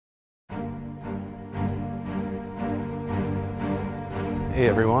Hey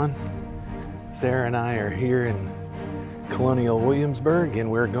everyone, Sarah and I are here in Colonial Williamsburg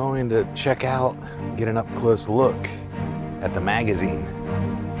and we're going to check out, get an up-close look at the magazine.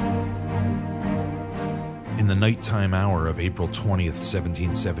 In the nighttime hour of April 20th,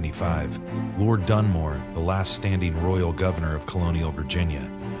 1775, Lord Dunmore, the last standing royal governor of colonial Virginia,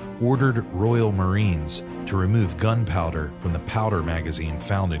 ordered Royal Marines to remove gunpowder from the powder magazine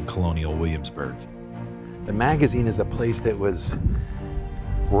found in Colonial Williamsburg. The magazine is a place that was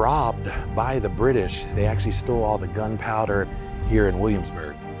robbed by the British. They actually stole all the gunpowder here in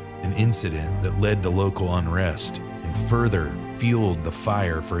Williamsburg. An incident that led to local unrest and further fueled the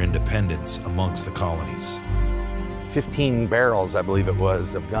fire for independence amongst the colonies. 15 barrels, I believe it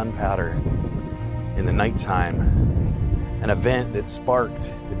was, of gunpowder in the nighttime. An event that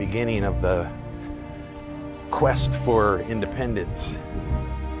sparked the beginning of the quest for independence.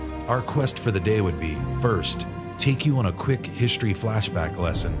 Our quest for the day would be, first, take you on a quick history flashback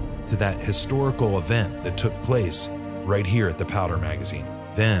lesson to that historical event that took place right here at the powder magazine.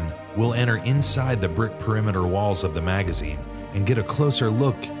 Then, we'll enter inside the brick perimeter walls of the magazine and get a closer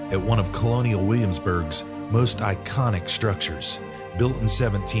look at one of Colonial Williamsburg's most iconic structures, built in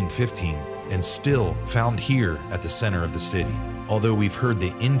 1715 and still found here at the center of the city. Although we've heard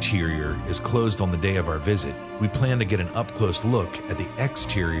the interior is closed on the day of our visit, we plan to get an up-close look at the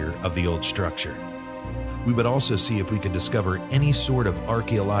exterior of the old structure. We would also see if we could discover any sort of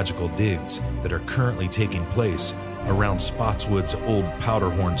archaeological digs that are currently taking place around Spotswood's old powder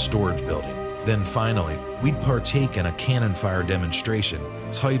horn storage building. Then finally, we'd partake in a cannon fire demonstration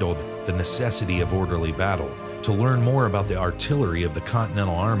titled The Necessity of Orderly Battle to learn more about the artillery of the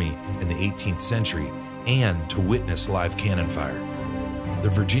Continental Army in the 18th century and to witness live cannon fire.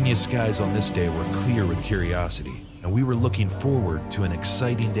 The Virginia skies on this day were clear with curiosity, and we were looking forward to an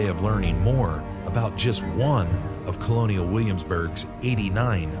exciting day of learning more about just one of Colonial Williamsburg's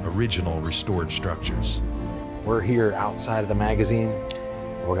 89 original restored structures. We're here outside of the magazine.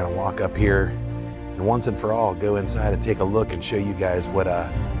 We're gonna walk up here and once and for all go inside and take a look and show you guys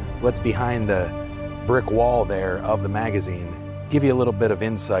what's behind the brick wall there of the magazine. Give you a little bit of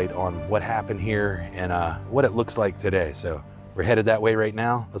insight on what happened here and what it looks like today. So we're headed that way right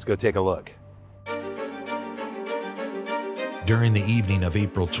now. Let's go take a look. During the evening of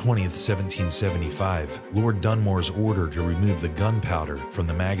April 20th, 1775, Lord Dunmore's order to remove the gunpowder from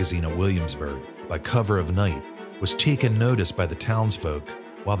the magazine at Williamsburg by cover of night was taken notice by the townsfolk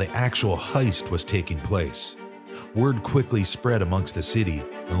while the actual heist was taking place. Word quickly spread amongst the city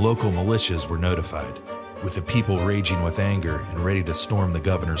and local militias were notified. With the people raging with anger and ready to storm the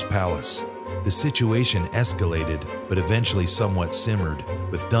governor's palace, the situation escalated but eventually somewhat simmered,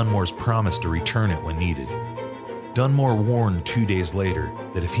 with Dunmore's promise to return it when needed. Dunmore warned 2 days later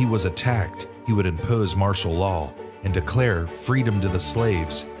that if he was attacked, he would impose martial law and declare freedom to the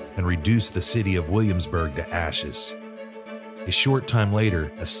slaves and reduce the city of Williamsburg to ashes. A short time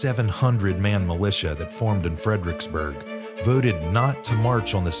later, a 700-man militia that formed in Fredericksburg voted not to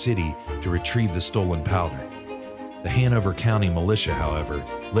march on the city to retrieve the stolen powder. The Hanover County militia, however,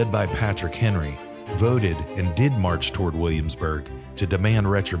 led by Patrick Henry, voted and did march toward Williamsburg to demand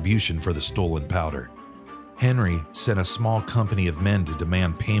retribution for the stolen powder. Henry sent a small company of men to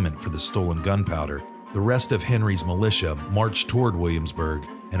demand payment for the stolen gunpowder. The rest of Henry's militia marched toward Williamsburg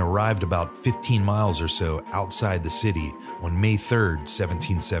and arrived about 15 miles or so outside the city on May 3rd,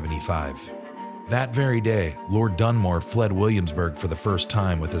 1775. That very day, Lord Dunmore fled Williamsburg for the first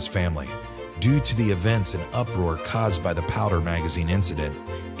time with his family, due to the events and uproar caused by the powder magazine incident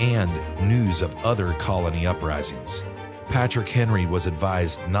and news of other colony uprisings. Patrick Henry was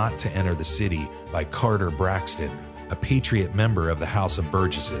advised not to enter the city by Carter Braxton, a Patriot member of the House of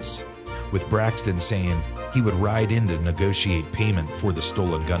Burgesses, with Braxton saying he would ride in to negotiate payment for the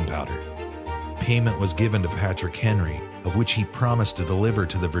stolen gunpowder. Payment was given to Patrick Henry, of which he promised to deliver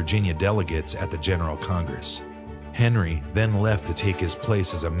to the Virginia delegates at the General Congress. Henry then left to take his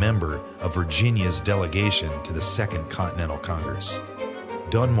place as a member of Virginia's delegation to the Second Continental Congress.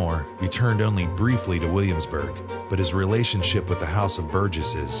 Dunmore returned only briefly to Williamsburg, but his relationship with the House of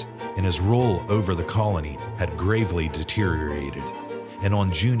Burgesses and his role over the colony had gravely deteriorated, and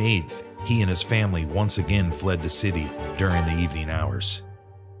on June 8th, he and his family once again fled the city during the evening hours.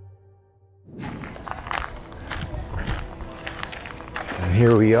 And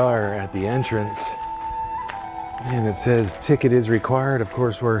here we are at the entrance, and it says ticket is required. Of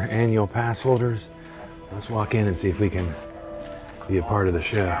course, we're annual pass holders. Let's walk in and see if we can be a part of the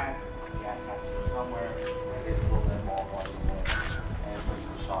show.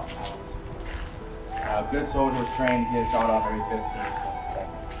 Good soldiers trained to get a shot off every 15 to 20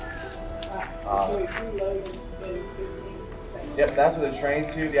 seconds. Yep, that's what they're trained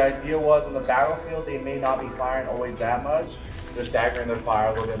to. The idea was on the battlefield, they may not be firing always that much. They're staggering their fire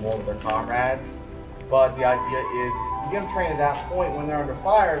a little bit more with their comrades. But the idea is, you get them trained at that point, when they're under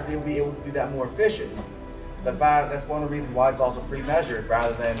fire, they'll be able to do that more efficient. That's one of the reasons why it's also pre-measured,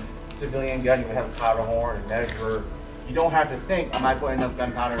 rather than civilian gun, you would have a powder horn and measure. You don't have to think, am I putting enough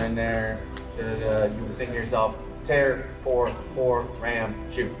gunpowder in there? You would think to yourself, tear, pour, ram,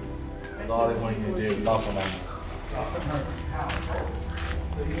 shoot. That's all they want you to do, muscle memory.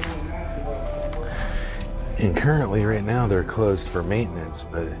 And currently, right now, they're closed for maintenance,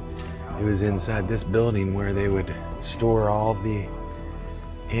 but it was inside this building where they would store all the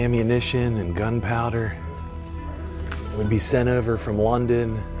ammunition and gunpowder. It would be sent over from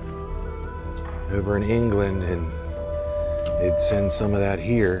London, over in England, and they'd send some of that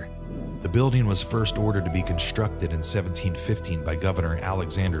here. The building was first ordered to be constructed in 1715 by Governor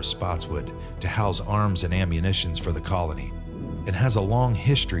Alexander Spotswood to house arms and ammunitions for the colony. It has a long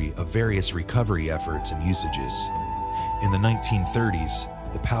history of various recovery efforts and usages. In the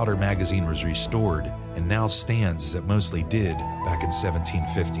 1930s, the powder magazine was restored and now stands as it mostly did back in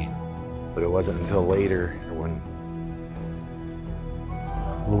 1715. But it wasn't until later when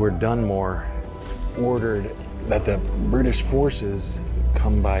Lord Dunmore ordered that the British forces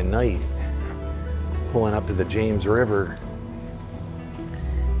come by night, pulling up to the James River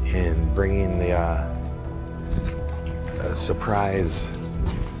and bringing a surprise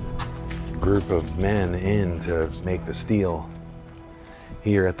group of men in to make the steel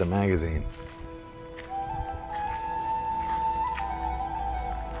here at the magazine.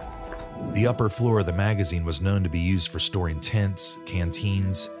 The upper floor of the magazine was known to be used for storing tents,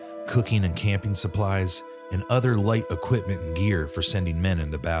 canteens, cooking and camping supplies, and other light equipment and gear for sending men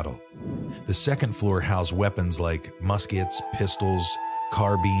into battle. The second floor housed weapons like muskets, pistols,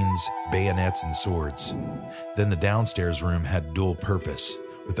 carbines, bayonets, and swords. Then the downstairs room had dual purpose,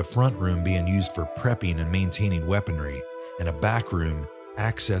 with the front room being used for prepping and maintaining weaponry, and a back room,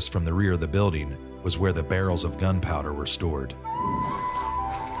 accessed from the rear of the building, was where the barrels of gunpowder were stored.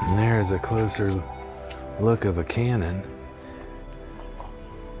 And there's a closer look of a cannon.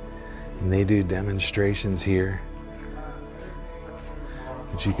 And they do demonstrations here.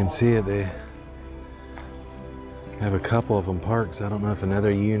 But you can see it, they have a couple of them parked, so I don't know if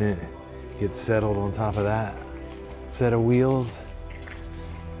another unit gets settled on top of that set of wheels.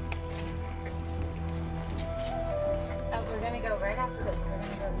 We're gonna go right after this.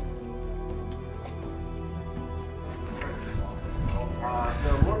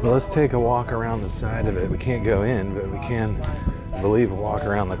 Well, let's take a walk around the side of it. We can't go in, but we can, I believe, walk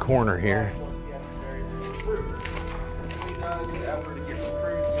around the corner here.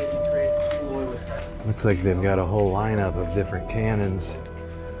 Looks like they've got a whole lineup of different cannons.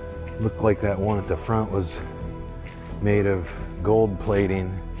 Looked like that one at the front was made of gold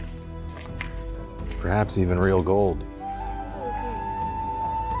plating, perhaps even real gold.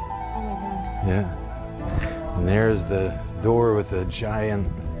 Yeah. And there's the door with a giant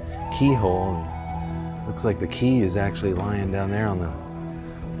keyhole. And looks like the key is actually lying down there on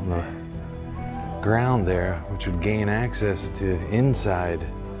the ground there, which would gain access to inside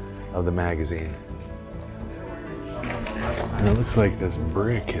of the magazine. And it looks like this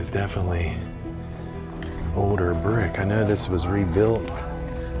brick is definitely an older brick. I know this was rebuilt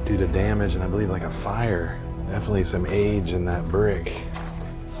due to damage and I believe like a fire. Definitely some age in that brick.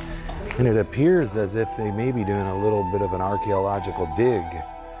 And it appears as if they may be doing a little bit of an archaeological dig.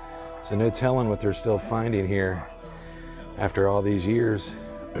 So no telling what they're still finding here after all these years.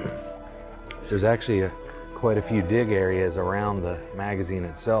 There's actually quite a few dig areas around the magazine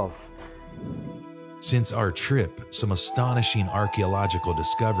itself. Since our trip, some astonishing archaeological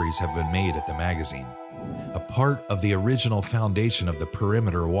discoveries have been made at the magazine. A part of the original foundation of the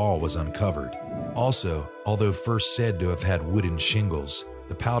perimeter wall was uncovered. Also, although first said to have had wooden shingles,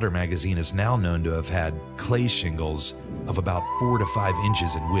 the powder magazine is now known to have had clay shingles of about 4 to 5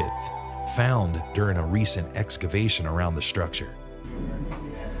 inches in width, found during a recent excavation around the structure.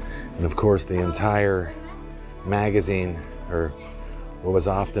 And of course, the entire magazine, or what was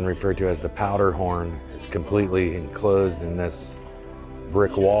often referred to as the powder horn, is completely enclosed in this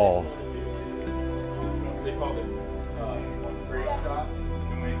brick wall.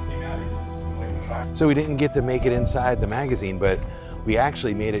 So we didn't get to make it inside the magazine, but we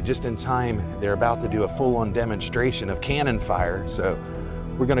actually made it just in time. They're about to do a full-on demonstration of cannon fire. So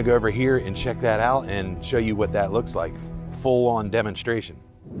we're gonna go over here and check that out and show you what that looks like. Full-on demonstration.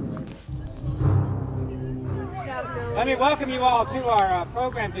 Let me welcome you all to our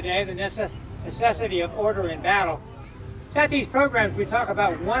program today, the necessity of order in battle. At these programs, we talk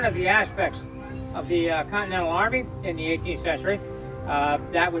about one of the aspects of the Continental Army in the 18th century.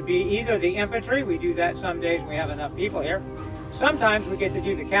 That would be either the infantry. We do that some days when we have enough people here. Sometimes we get to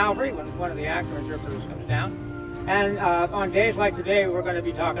do the cavalry when one of the actor interpreters comes down. And on days like today, we're going to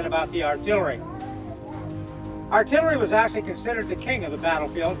be talking about the artillery. Artillery was actually considered the king of the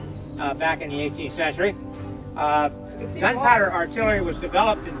battlefield back in the 18th century. Gunpowder artillery was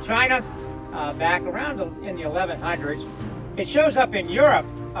developed in China back around in the 1100s. It shows up in Europe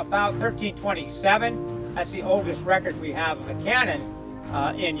about 1327. That's the oldest record we have of a cannon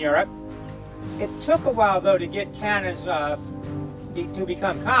in Europe. It took a while, though, to get cannons to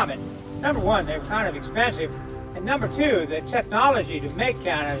become common. Number one, they were kind of expensive. And number two, the technology to make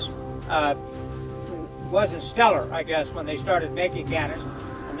cannons wasn't stellar, I guess, when they started making cannons.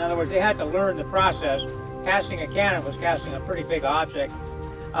 In other words, they had to learn the process. Casting a cannon was casting a pretty big object.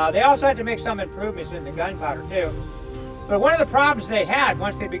 They also had to make some improvements in the gunpowder, too. But one of the problems they had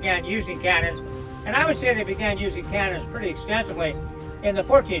once they began using cannons, and I would say they began using cannons pretty extensively in the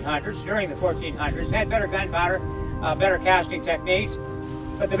 1400s, during the 1400s, they had better gunpowder, better casting techniques.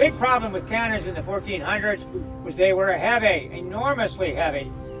 But the big problem with cannons in the 1400s was they were heavy, enormously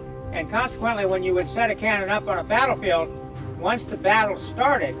heavy. And consequently, when you would set a cannon up on a battlefield, once the battle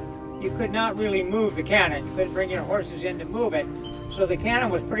started, you could not really move the cannon. You couldn't bring your horses in to move it. So the cannon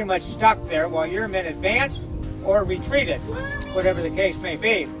was pretty much stuck there while your men advanced or retreated, whatever the case may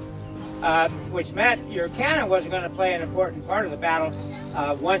be. Which meant your cannon wasn't going to play an important part of the battle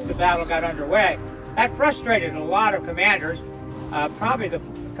once the battle got underway. That frustrated a lot of commanders. Probably the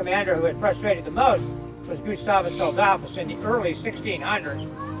commander who had frustrated the most was Gustavus Adolphus in the early 1600s.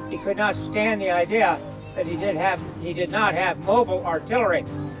 He could not stand the idea that he did not have mobile artillery.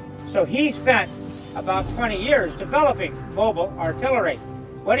 So he spent about 20 years developing mobile artillery.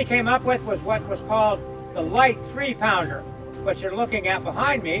 What he came up with was what was called the light 3-pounder. What you're looking at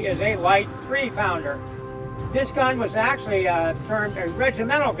behind me is a light 3-pounder. This gun was actually termed a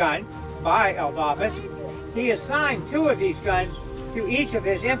regimental gun by Adolphus. He assigned 2 of these guns to each of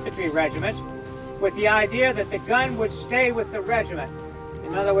his infantry regiments with the idea that the gun would stay with the regiment.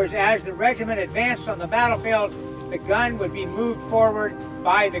 In other words, as the regiment advanced on the battlefield, the gun would be moved forward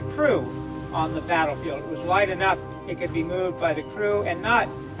by the crew on the battlefield. It was light enough it could be moved by the crew and not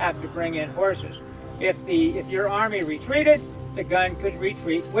have to bring in horses. If your army retreated, the gun could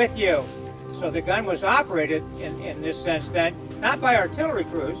retreat with you. So the gun was operated in this sense then, not by artillery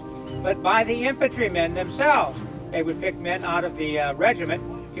crews, but by the infantrymen themselves. They would pick men out of the regiment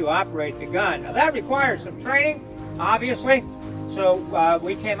to operate the gun. Now that requires some training, obviously. So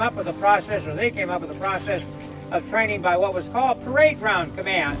we came up with a process, or they came up with a process of training by what was called parade ground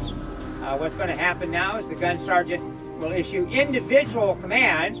commands. What's going to happen now is the gun sergeant will issue individual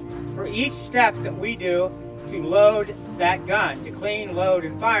commands for each step that we do to load that gun, to clean, load,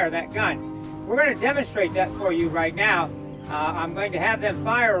 and fire that gun. We're going to demonstrate that for you right now. I'm going to have them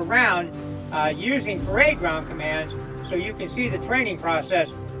fire a round using parade ground commands so you can see the training process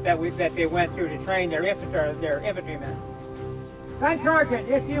that they went through to train their infantrymen. Gun sergeant,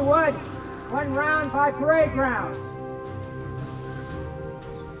 if you would, 1 round by parade ground.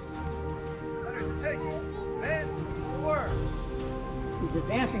 He's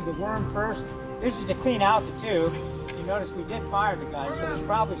advancing the worm first. This is to clean out the tube. You notice we did fire the gun, so there's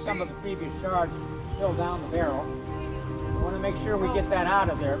probably some of the previous charge still down the barrel. We want to make sure we get that out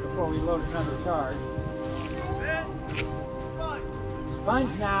of there before we load another charge.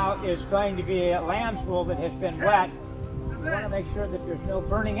 Sponge now is going to be a lamb's wool that has been wet. We want to make sure that there's no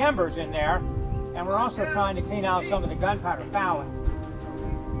burning embers in there. And we're also trying to clean out some of the gunpowder fouling.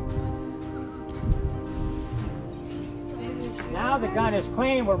 Now the gun is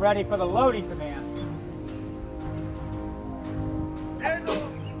clean, we're ready for the loading command.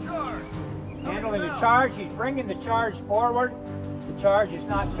 Handling the charge, he's bringing the charge forward. The charge is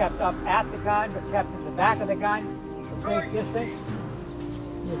not kept up at the gun, but kept in the back of the gun, a safe distance.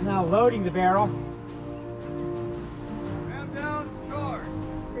 He is now loading the barrel.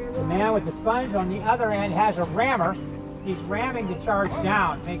 The man with the sponge on the other end has a rammer. He's ramming the charge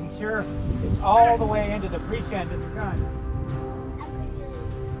down, making sure it's all the way into the breech end of the gun.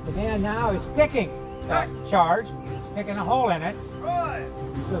 The man now is picking that charge, picking a hole in it,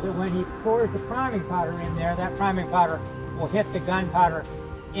 so that when he pours the priming powder in there, that priming powder will hit the gunpowder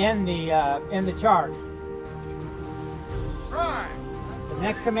in the charge. The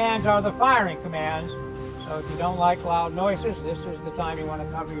next commands are the firing commands. So if you don't like loud noises, this is the time you want to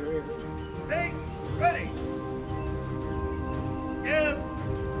cover your ears. Take, ready, give,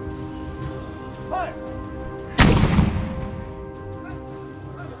 fire.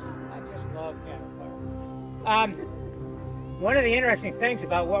 I just love cannon fire. One of the interesting things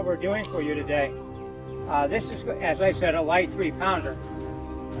about what we're doing for you today, this is, as I said, a light 3-pounder.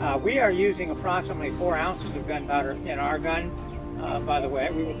 We are using approximately 4 ounces of gunpowder in our gun. By the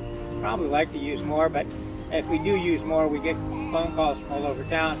way, we would probably like to use more, but if we do use more, we get phone calls from all over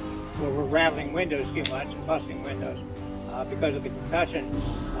town where we're rattling windows too much and busting windows because of the concussion.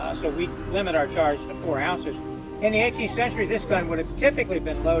 So we limit our charge to 4 ounces. In the 18th century, this gun would have typically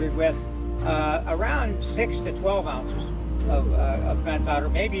been loaded with around 6 to 12 ounces of gunpowder,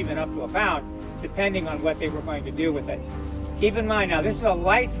 maybe even up to a pound, depending on what they were going to do with it. Keep in mind now, this is a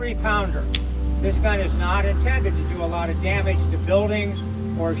light 3-pounder. This gun is not intended to do a lot of damage to buildings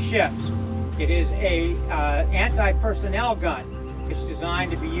or ships. It is a anti-personnel gun. It's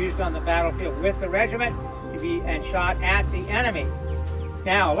designed to be used on the battlefield with the regiment and shot at the enemy.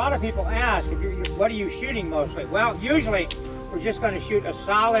 Now, a lot of people ask, what are you shooting mostly? Well, usually we're just going to shoot a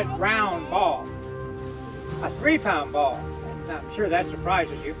solid round ball, a 3-pound ball. And I'm sure that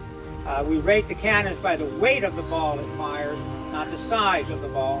surprises you. We rate the cannons by the weight of the ball it fires, not the size of the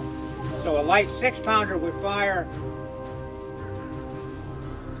ball. So a light 6-pounder would fire,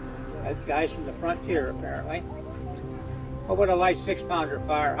 guys from the frontier apparently. What would a light 6-pounder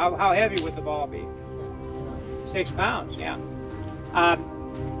fire? How heavy would the ball be? 6 pounds, yeah.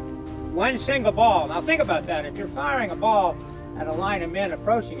 One single ball. Now think about that. If you're firing a ball at a line of men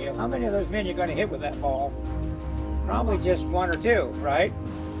approaching you, how many of those men you're going to hit with that ball? Probably just 1 or 2, right?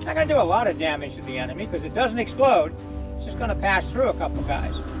 Not going to do a lot of damage to the enemy because it doesn't explode. It's just going to pass through a couple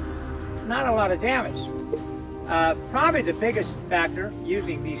guys. Not a lot of damage. Probably the biggest factor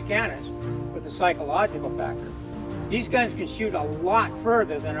using these cannons was the psychological factor. These guns can shoot a lot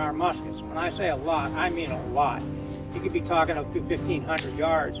further than our muskets. When I say a lot, I mean a lot. You could be talking up to 1,500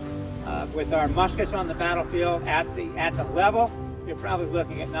 yards. With our muskets on the battlefield at the level, you're probably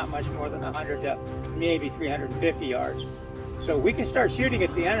looking at not much more than 100 to maybe 350 yards. So we can start shooting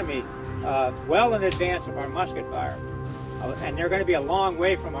at the enemy well in advance of our musket fire. And they're going to be a long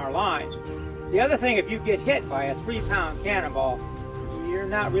way from our lines. The other thing, if you get hit by a 3-pound cannonball, you're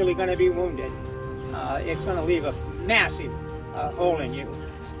not really going to be wounded. It's going to leave a massive hole in you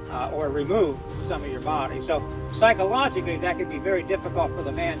or remove some of your body. So psychologically, that can be very difficult for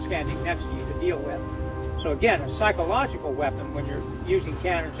the man standing next to you to deal with. So again, a psychological weapon when you're using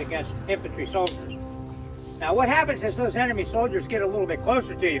cannons against infantry soldiers. Now what happens as those enemy soldiers get a little bit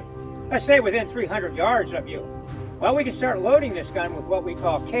closer to you? Let's say within 300 yards of you. Well, we can start loading this gun with what we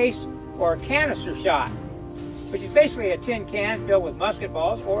call case or canister shot, which is basically a tin can filled with musket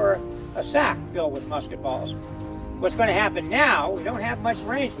balls or a sack filled with musket balls. What's going to happen now, we don't have much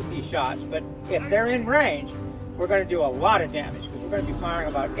range with these shots, but if they're in range, we're going to do a lot of damage because we're going to be firing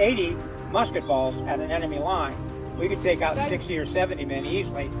about 80 musket balls at an enemy line. We could take out 60 or 70 men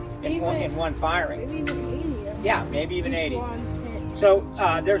easily in one firing. Maybe even 80. Yeah, maybe even 80. So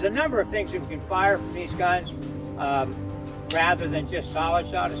there's a number of things that we can fire from these guns rather than just solid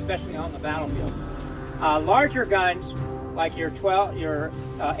shot, especially on the battlefield. Larger guns like your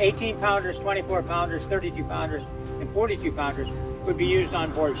 18 pounders, 24 pounders, 32 pounders, and 42 pounders would be used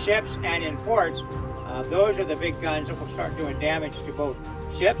on board ships and in forts. Those are the big guns that will start doing damage to both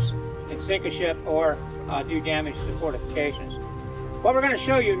ships and sink a ship or do damage to fortifications. What we're going to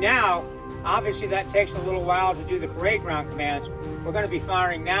show you now, obviously that takes a little while to do the parade ground commands. We're going to be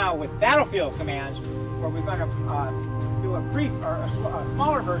firing now with battlefield commands where we're going to do a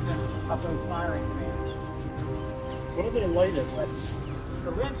smaller version of those firing commands. What are they lighted with?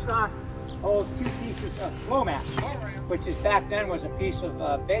 The windstock holds 2 pieces of flow match, which is back then was a piece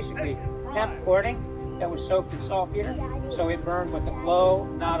of basically hemp cording that was soaked in saltpeter, so it burned with a flow,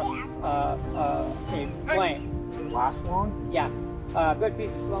 not a flame. Last long? Yeah, a good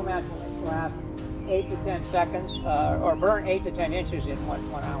piece of slow match will last 8 to 10 seconds, or burn 8 to 10 inches in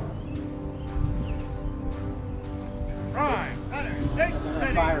 1 hour. Prime, cutter, take I'm going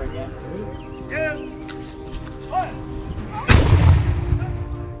to fire again. Give. One.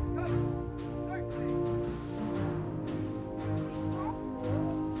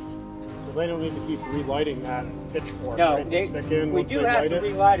 So they don't need to keep relighting that pitchfork, No, right? we do have to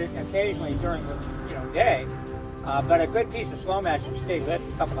relight it occasionally during the day, but a good piece of slow match should stay lit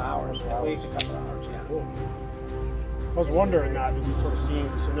a couple of hours, at least a couple of hours, yeah. Cool. I was wondering that because it sort of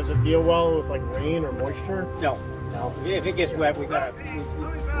seems. So does it deal well with like rain or moisture? No. No. If it gets wet, we gotta.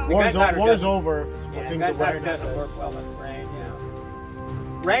 Water's over. If things are gunpowder wet. doesn't work well in the rain.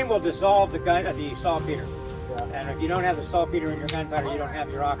 Yeah. Rain will dissolve the saltpeter, and if you don't have the saltpeter in your gunpowder, you don't have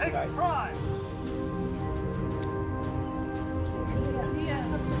your oxidizer. Prime.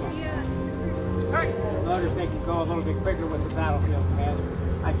 Notice they can go a little bit quicker with the battlefield command.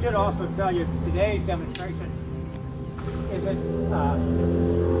 I should also tell you today's demonstration is use it.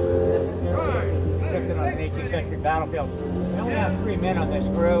 Depicted on an 18th century battlefield. We only have 3 men on this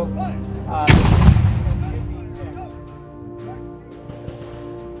crew.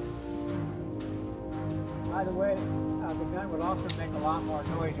 By the way, the gun would also make a lot more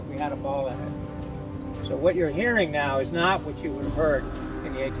noise if we had a ball in it. So what you're hearing now is not what you would have heard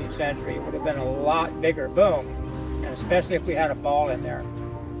in the 18th century. It would have been a lot bigger boom, and especially if we had a ball in there.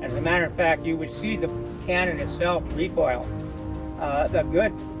 And as a matter of fact, you would see the cannon itself recoil a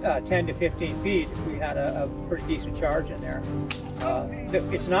good 10 to 15 feet if we had a pretty decent charge in there.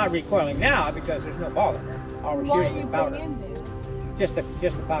 It's not recoiling now because there's no ball in there. All we're shooting is powder. Just a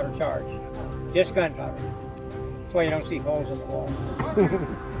powder charge. Just gunpowder. That's why you don't see holes in the wall.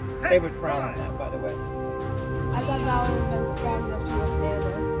 They would frown on that, by the way. I thought that would have been strong enough to withstand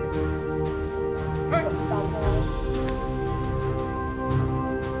it.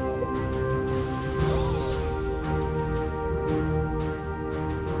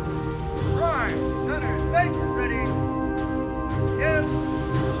 Prime, center, station, ready. Yes.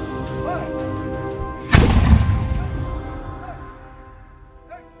 One.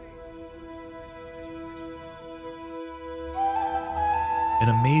 An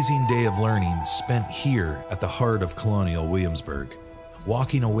amazing day of learning spent here at the heart of Colonial Williamsburg,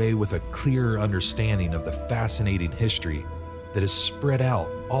 walking away with a clearer understanding of the fascinating history that is spread out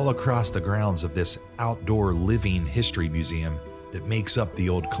all across the grounds of this outdoor living history museum that makes up the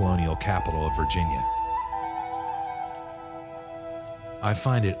old colonial capital of Virginia. I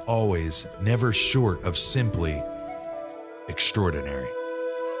find it always never short of simply extraordinary.